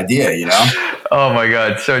best idea, Oh my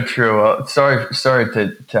God, so true. Well, sorry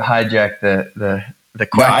to hijack the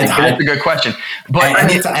question. That's a good question. But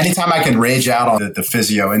anytime I can rage out on the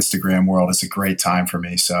physio Instagram world, it's a great time for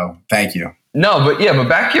me. So thank you. No, but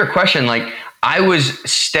back to your question, like I was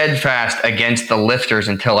steadfast against the lifters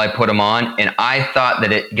until I put them on, and I thought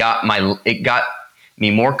that it got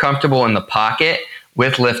me more comfortable in the pocket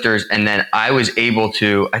with lifters, and then I was able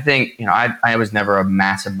to. I think I was never a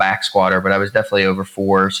massive back squatter, but I was definitely over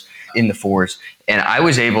in the fours, and I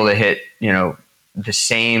was able to hit the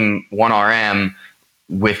same 1RM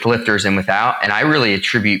with lifters and without, and I really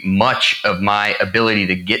attribute much of my ability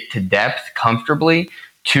to get to depth comfortably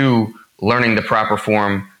to learning the proper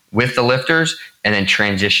form with the lifters and then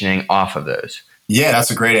transitioning off of those. Yeah,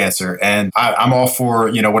 that's a great answer. And I'm all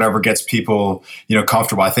for, whatever gets people,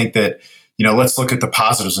 comfortable. I think that, let's look at the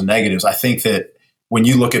positives and negatives. I think that when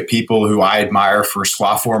you look at people who I admire for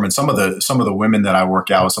squat form, and some of the women that I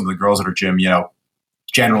work out with, some of the girls at our gym,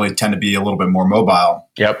 generally tend to be a little bit more mobile.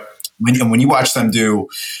 Yep. When you watch them do,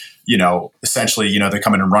 essentially, they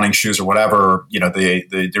come in running shoes or whatever,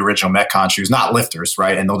 the original Metcon shoes, not lifters,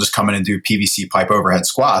 right? And they'll just come in and do PVC pipe overhead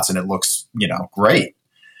squats, and it looks, great.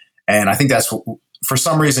 And I think that's what, for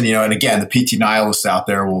some reason, and again, the PT nihilists out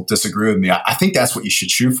there will disagree with me. I think that's what you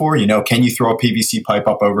should shoot for. Can you throw a PVC pipe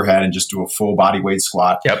up overhead and just do a full body weight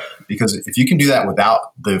squat? Yep. Because if you can do that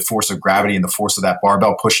without the force of gravity and the force of that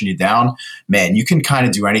barbell pushing you down, man, you can kind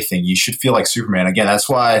of do anything. You should feel like Superman. Again, that's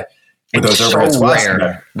why with those overhead squats,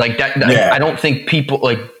 rare. Like that. I don't think people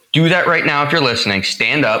like do that right now. If you're listening,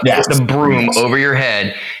 stand up, put the broom over your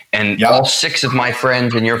head, and all 6 of my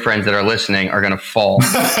friends and your friends that are listening are going to fall.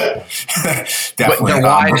 Definitely. But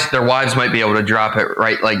their wives might be able to drop it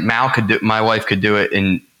right. Like my wife could do it,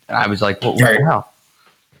 and I was like, what the hell?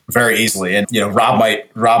 Very easily. And Rob might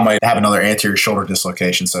have another anterior shoulder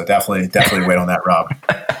dislocation, so definitely wait on that, Rob.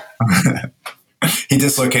 He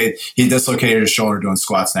dislocated his shoulder doing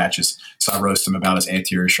squat snatches, so I roast him about his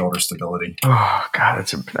anterior shoulder stability. Oh God,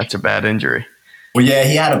 that's a bad injury. Well, yeah,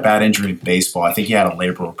 he had a bad injury in baseball. I think he had a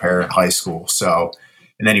labral repair in high school. So,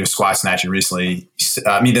 and then he was squat snatching recently.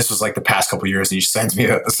 This was like the past couple of years, and he sends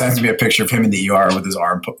me a picture of him in the ER with his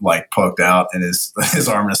arm poked out and his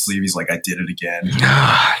arm in a sleeve. He's like, I did it again.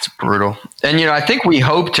 It's brutal. And I think we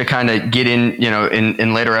hope to kind of get in.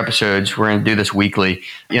 In later episodes, we're going to do this weekly.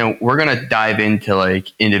 We're going to dive into like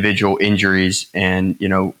individual injuries and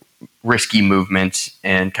risky movements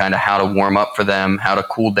and kind of how to warm up for them, how to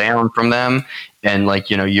cool down from them, and like,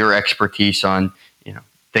 your expertise on,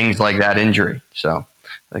 things like that injury. So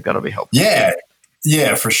I think that'll be helpful.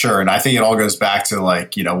 Yeah, for sure. And I think it all goes back to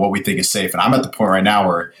like, what we think is safe. And I'm at the point right now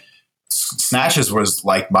where snatches was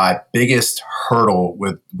like my biggest hurdle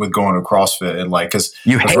with going to CrossFit. And like, cause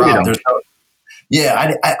you hate them.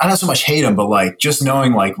 Yeah, I don't so much hate him, but like just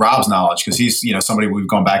knowing like Rob's knowledge, because he's somebody we've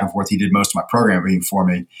gone back and forth. He did most of my programming for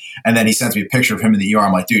me, and then he sends me a picture of him in the ER.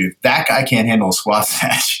 I'm like, dude, if that guy can't handle a squat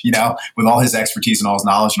snatch, with all his expertise and all his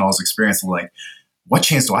knowledge and all his experience, I'm like, what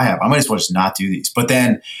chance do I have? I might as well just not do these. But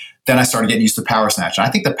then I started getting used to power snatch, and I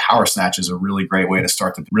think the power snatch is a really great way to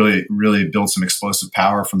start to really, really build some explosive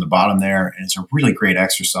power from the bottom there, and it's a really great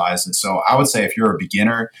exercise. And so I would say if you're a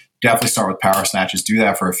beginner, definitely start with power snatches. Do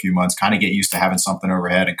that for a few months, kind of get used to having something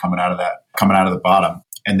overhead and coming out of the bottom.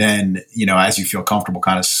 And then, as you feel comfortable,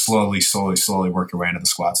 kind of slowly work your way into the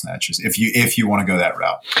squat snatches if you want to go that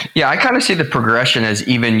route. Yeah, I kind of see the progression as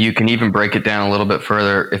you can even break it down a little bit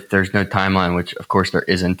further if there's no timeline, which of course there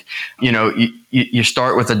isn't. You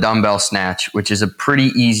start with a dumbbell snatch, which is a pretty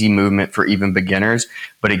easy movement for even beginners,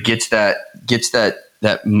 but it gets that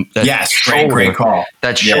yes, shoulder, great call.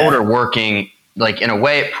 That shoulder working. Like in a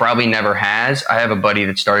way it probably never has. I have a buddy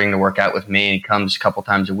that's starting to work out with me and he comes a couple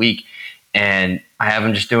times a week and I have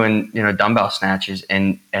him just doing, dumbbell snatches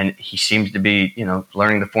and he seems to be,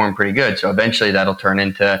 learning the form pretty good. So eventually that'll turn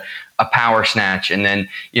into a power snatch. And then,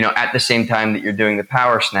 at the same time that you're doing the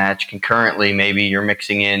power snatch, concurrently, maybe you're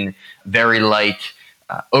mixing in very light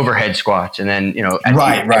overhead squats. And then,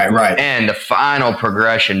 right. And the final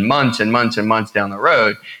progression months and months and months down the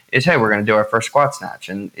road is, hey, we're going to do our first squat snatch.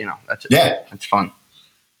 And, that's it. Yeah. That's fun.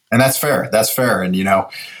 And that's fair. And,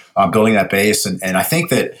 building that base. And I think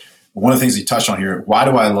that one of the things you touched on here, why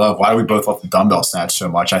do we both love the dumbbell snatch so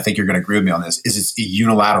much? I think you're going to agree with me on this, is it's a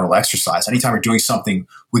unilateral exercise. Anytime you're doing something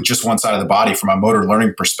with just one side of the body from a motor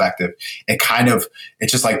learning perspective,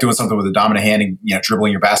 it's just like doing something with a dominant hand and,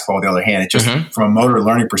 dribbling your basketball with the other hand. It just, from a motor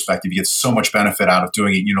learning perspective, you get so much benefit out of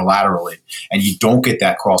doing it unilaterally. And you don't get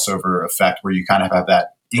that crossover effect where you kind of have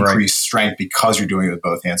that increased strength because you're doing it with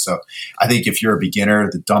both hands. So I think if you're a beginner,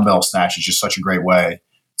 the dumbbell snatch is just such a great way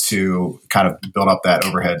to kind of build up that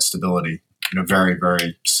overhead stability in a very,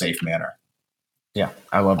 very safe manner. Yeah,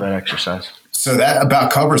 I love that exercise. So that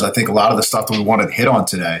about covers, I think, a lot of the stuff that we wanted to hit on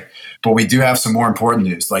today. But we do have some more important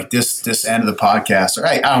news. Like this end of the podcast, or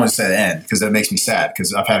I don't want to say the end because that makes me sad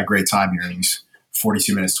because I've had a great time here in these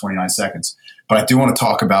 42 minutes, 29 seconds. But I do want to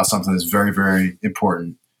talk about something that's very, very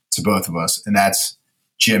important to both of us, and that's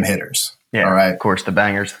gym hitters. Yeah, all right. Of course, the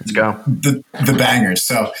bangers. Let's go. The bangers.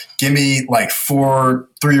 So give me like 3 or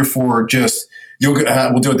 4. We'll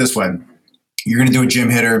do it this way. You're going to do a gym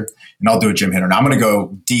hitter, and I'll do a gym hitter. And I'm going to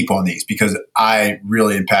go deep on these because I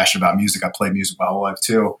really am passionate about music. I played music my whole life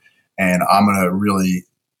too, and I'm going to really,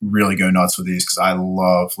 really go nuts with these because I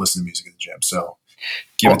love listening to music at the gym. So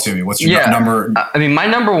give it to me. What's your number? I mean, my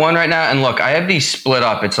number one right now, and look, I have these split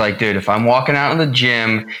up. It's like, dude, if I'm walking out in the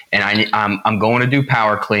gym and I'm going to do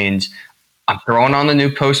power cleans, I'm throwing on the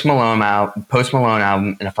new Post Malone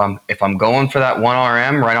album, and if I'm going for that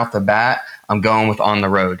 1RM right off the bat, I'm going with On the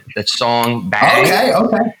Road. That song, Bang.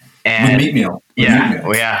 Okay. And with Meat Meal.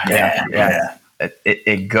 Yeah.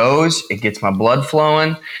 It goes, it gets my blood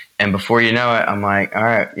flowing, and before you know it, I'm like, all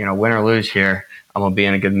right, win or lose here, I'm gonna be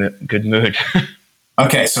in a good mood.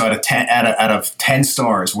 Okay, so out of 10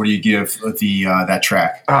 stars, what do you give that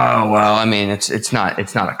track? Oh well, I mean, it's not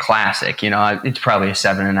a classic, it's probably a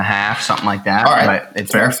 7.5, something like that. All right, but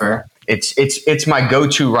it's fair. It's my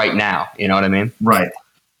go-to right now. You know what I mean? Right.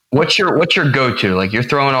 What's your go-to? Like you're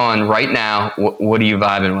throwing on right now. What are you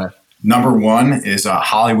vibing with? Number 1 is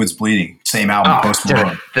Hollywood's Bleeding. Same album, Post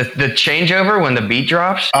Malone. The changeover when the beat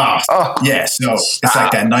drops. Yeah. So it's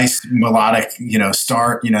like that nice melodic,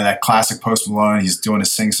 start. That classic Post Malone. He's doing a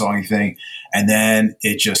sing-songy thing, and then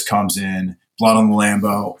it just comes in. Blood on the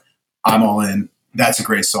Lambo. I'm all in. That's a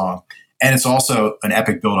great song, and it's also an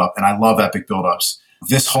epic build-up, and I love epic build-ups.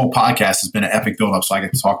 This whole podcast has been an epic build-up, so I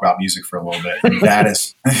get to talk about music for a little bit. And that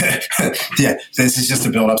is, this is just a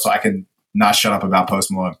build-up, so I can not shut up about Post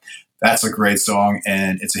Malone. That's a great song,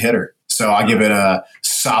 and it's a hitter. So I'll give it a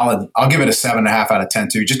 7.5 out of 10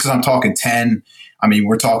 too, just because I'm talking 10. I mean,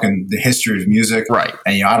 we're talking the history of music. Right.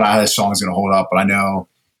 And, I don't know how this song is going to hold up, but I know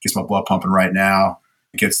it gets my blood pumping right now.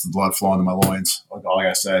 It gets the blood flowing to my loins, like all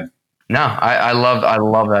I said. No, I love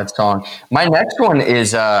that song. My next one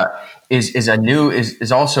is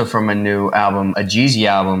also from a new album, a Jeezy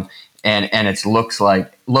album. And it's Look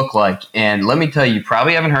Like. And let me tell you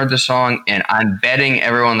probably haven't heard this song, and I'm betting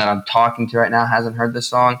everyone that I'm talking to right now hasn't heard this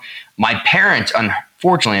song. My parents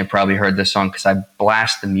fortunately have probably heard this song because I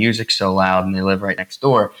blast the music so loud and they live right next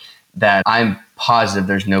door that I'm positive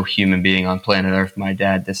there's no human being on planet Earth my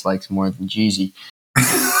dad dislikes more than Jeezy.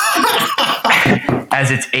 As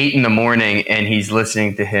it's 8 a.m. and he's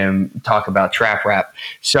listening to him talk about trap rap.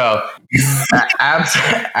 So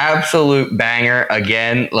absolute banger.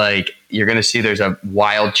 Again, like you're going to see there's a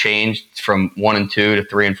wild change from 1 and 2 to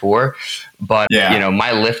 3 and 4. But, you know,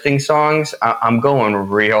 my lifting songs, I'm going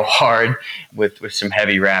real hard with some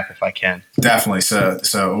heavy rap if I can. Definitely. So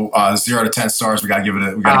 0 to 10 stars. We got to give it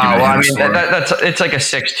a, it's like a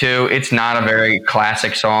 6.2. It's not a very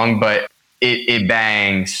classic song, but it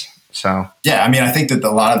bangs. So yeah, I mean, I think that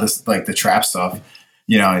a lot of this, like the trap stuff,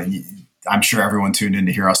 you know, I'm sure everyone tuned in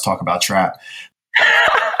to hear us talk about trap.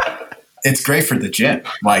 It's great for the gym.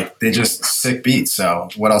 Like they just sick beats. So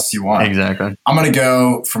what else do you want? Exactly. I'm going to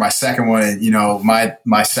go for my second one. You know,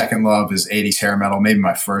 my second love is 80s hair metal, maybe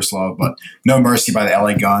my first love, but No Mercy by the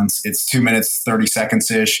LA Guns. It's 2 minutes, 30 seconds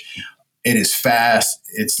ish. It is fast.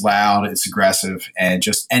 It's loud. It's aggressive. And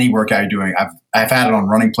just any workout you're doing, I've had it on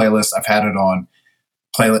running playlists. I've had it on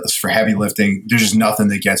playlists for heavy lifting. There's just nothing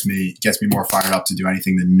that gets me more fired up to do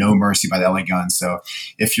anything than No Mercy by the LA Guns. So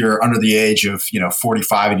if you're under the age of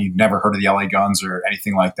 45 and you've never heard of the LA Guns or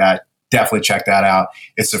anything like that, definitely check that out.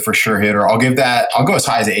 It's a for sure hitter. I'll go as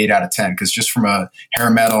high as an 8 out of 10 because just from a hair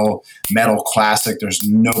metal classic, there's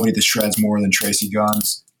nobody that shreds more than Tracy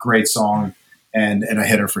Guns. Great song and a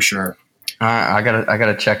hitter for sure. I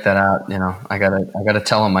gotta check that out. You know, I gotta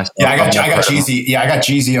tell him myself. Yeah, I got Jeezy. Yeah, I got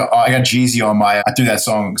Jeezy on my. I threw that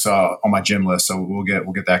song on my gym list, so we'll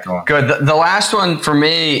get that going. Good. The last one for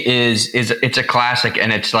me is it's a classic,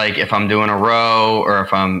 and it's like if I'm doing a row or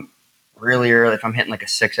if I'm really early, if I'm hitting like a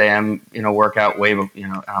 6 a.m. workout,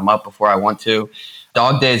 I'm up before I want to.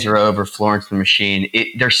 Dog Days Are Over, Florence and the Machine.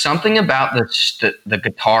 There's something about the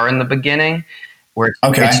guitar in the beginning where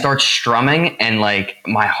it starts strumming and like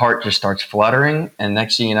my heart just starts fluttering. And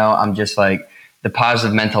next thing you know, I'm just like the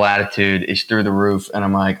positive mental attitude is through the roof. And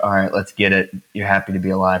I'm like, all right, let's get it. You're happy to be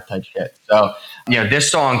alive type shit. So,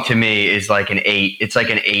 this song to me is like an 8. It's like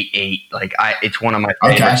an 8-8. Like it's one of my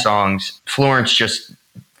favorite songs. Florence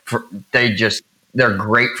they're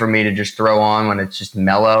great for me to just throw on when it's just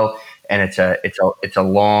mellow. And it's a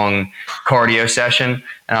long cardio session,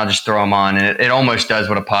 and I'll just throw them on, and it almost does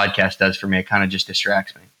what a podcast does for me. It kind of just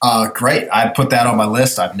distracts me. Great. I put that on my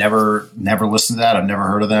list. I've never listened to that. I've never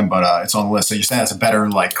heard of them, but it's on the list. So you're saying it's a better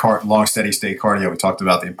like long steady state cardio. We talked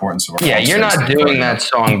about the importance of. You're not doing that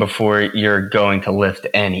song before you're going to lift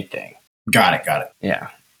anything. Got it. Yeah.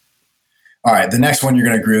 All right. The next one you're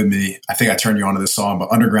going to agree with me. I think I turned you on to this song,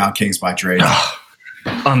 but Underground Kings by Drake.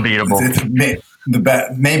 Unbeatable.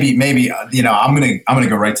 Maybe I'm gonna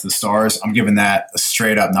go right to the stars. I'm giving that a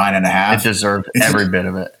straight up 9.5. It deserved every bit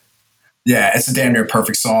of it. Yeah, it's a damn near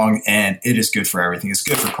perfect song, and it is good for everything. It's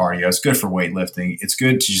good for cardio. It's good for weightlifting. It's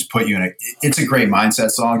good to just put you in it's a great mindset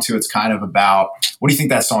song too. It's kind of about, what do you think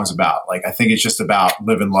that song's about? Like, I think it's just about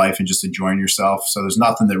living life and just enjoying yourself. So there's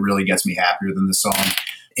nothing that really gets me happier than this song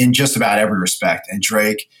in just about every respect. And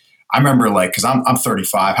Drake, I remember cause I'm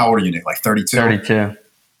 35. How old are you, Nick? Like 32?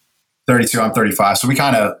 32, I'm 35. So I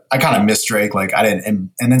kind of missed Drake. Like I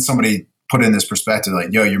didn't, and then somebody put in this perspective,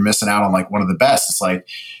 like, yo, you're missing out on like one of the best. It's like,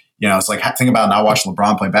 it's like, think about not watching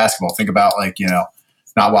LeBron play basketball. Think about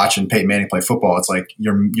not watching Peyton Manning play football. It's like,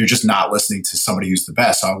 you're just not listening to somebody who's the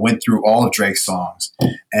best. So I went through all of Drake's songs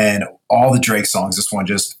and all the Drake songs. This one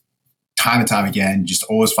just time and time again, just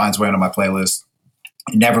always finds a way onto my playlist.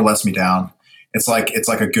 It never lets me down. It's like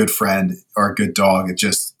a good friend or a good dog. It's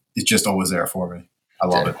just always there for me. I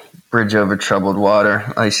love it. Bridge over troubled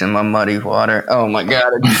water, ice in my muddy water. Oh my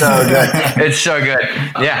God, it's so good. It's so good.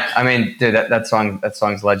 Yeah, I mean, dude, that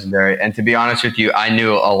song's legendary. And to be honest with you, I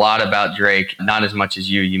knew a lot about Drake, not as much as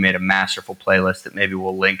you. You made a masterful playlist that maybe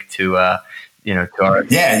we'll link to our.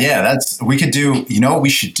 Yeah. We could do. You know what we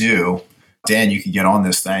should do, Dan? You could get on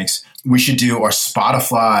this. Thanks. We should do our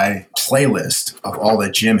Spotify playlist of all the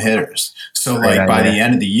gym hitters. So by the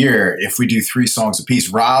end of the year, if we do 3 songs a piece,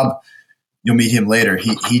 Rob. You'll meet him later.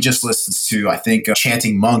 He just listens to, I think,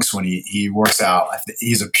 chanting monks when he works out.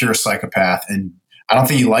 He's a pure psychopath, and I don't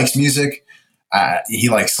think he likes music. He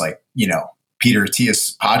likes Peter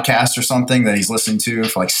Attia's podcast or something that he's listening to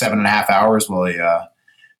for like 7.5 hours while he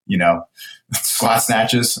squat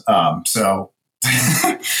snatches. So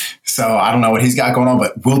I don't know what he's got going on,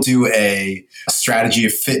 but we'll do a strategy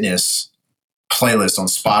of fitness playlist on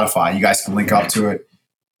Spotify. You guys can link up to it.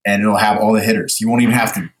 And it'll have all the hitters. You won't even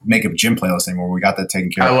have to make a gym playlist anymore. We got that taken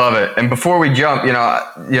care of. I love it. And before we jump, we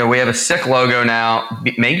have a sick logo now.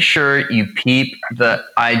 Make sure you peep the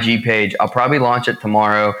IG page. I'll probably launch it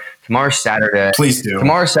tomorrow Tomorrow's Saturday. Please do.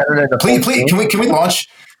 Tomorrow's Saturday. Please, can we launch?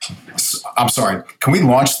 I'm sorry. Can we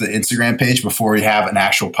launch the Instagram page before we have an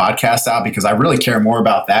actual podcast out? Because I really care more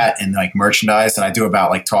about that and like merchandise than I do about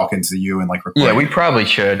like talking to you and like recording. Yeah, we probably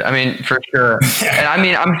should. I mean, for sure. And I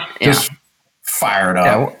mean, I'm just fire it up.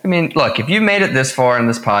 Yeah, I mean, look, if you made it this far in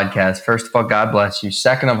this podcast, first of all, God bless you.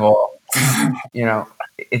 Second of all, you know,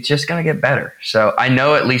 it's just going to get better. So I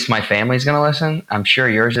know at least my family's going to listen. I'm sure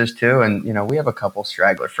yours is too. And, you know, we have a couple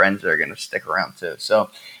straggler friends that are going to stick around too.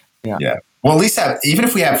 So, yeah. Well, at least even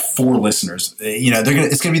if we have 4 listeners, you know,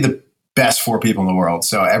 it's going to be the best 4 people in the world.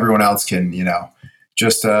 So everyone else can, you know,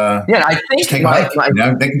 just I think they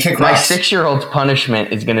can kick my rocks. 6-year-old's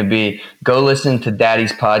punishment is going to be go listen to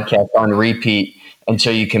Daddy's podcast on repeat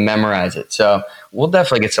until you can memorize it. So we'll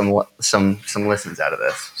definitely get some listens out of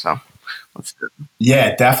this. So let's do it.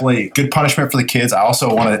 Yeah, definitely good punishment for the kids. I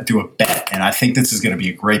also want to do a bet, and I think this is going to be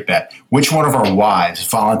a great bet. Which one of our wives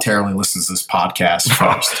voluntarily listens to this podcast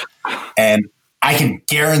first? And I can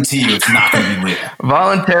guarantee you it's not going to be Leah.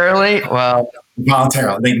 Voluntarily? Well,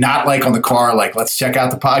 voluntarily. Not like on the car, like, let's check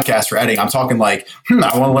out the podcast for editing. I'm talking like, I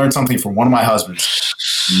want to learn something from one of my husbands.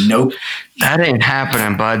 Nope. That ain't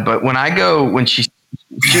happening, bud. But when I go, when she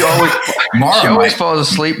always falls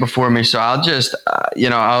asleep before me. So I'll just,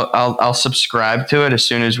 I'll subscribe to it as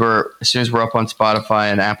soon as we're up on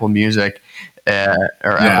Spotify and Apple Music or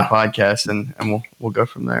Apple Podcasts, and we'll go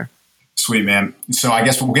from there. Sweet, man. So I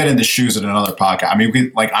guess we'll get into shoes in another podcast. I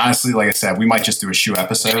mean, honestly, like I said, we might just do a shoe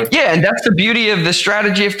episode. Yeah, and that's the beauty of the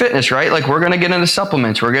strategy of fitness, right? Like, we're going to get into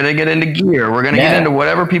supplements. We're going to get into gear. We're going to get into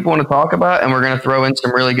whatever people want to talk about, and we're going to throw in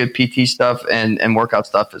some really good PT stuff and workout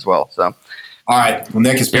stuff as well. So, all right. Well,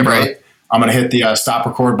 Nick, it's been great. I'm going to hit the stop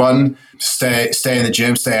record button. Stay in the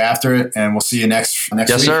gym. Stay after it, and we'll see you next week.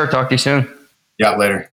 Yes, sir. Talk to you soon. Yeah, later.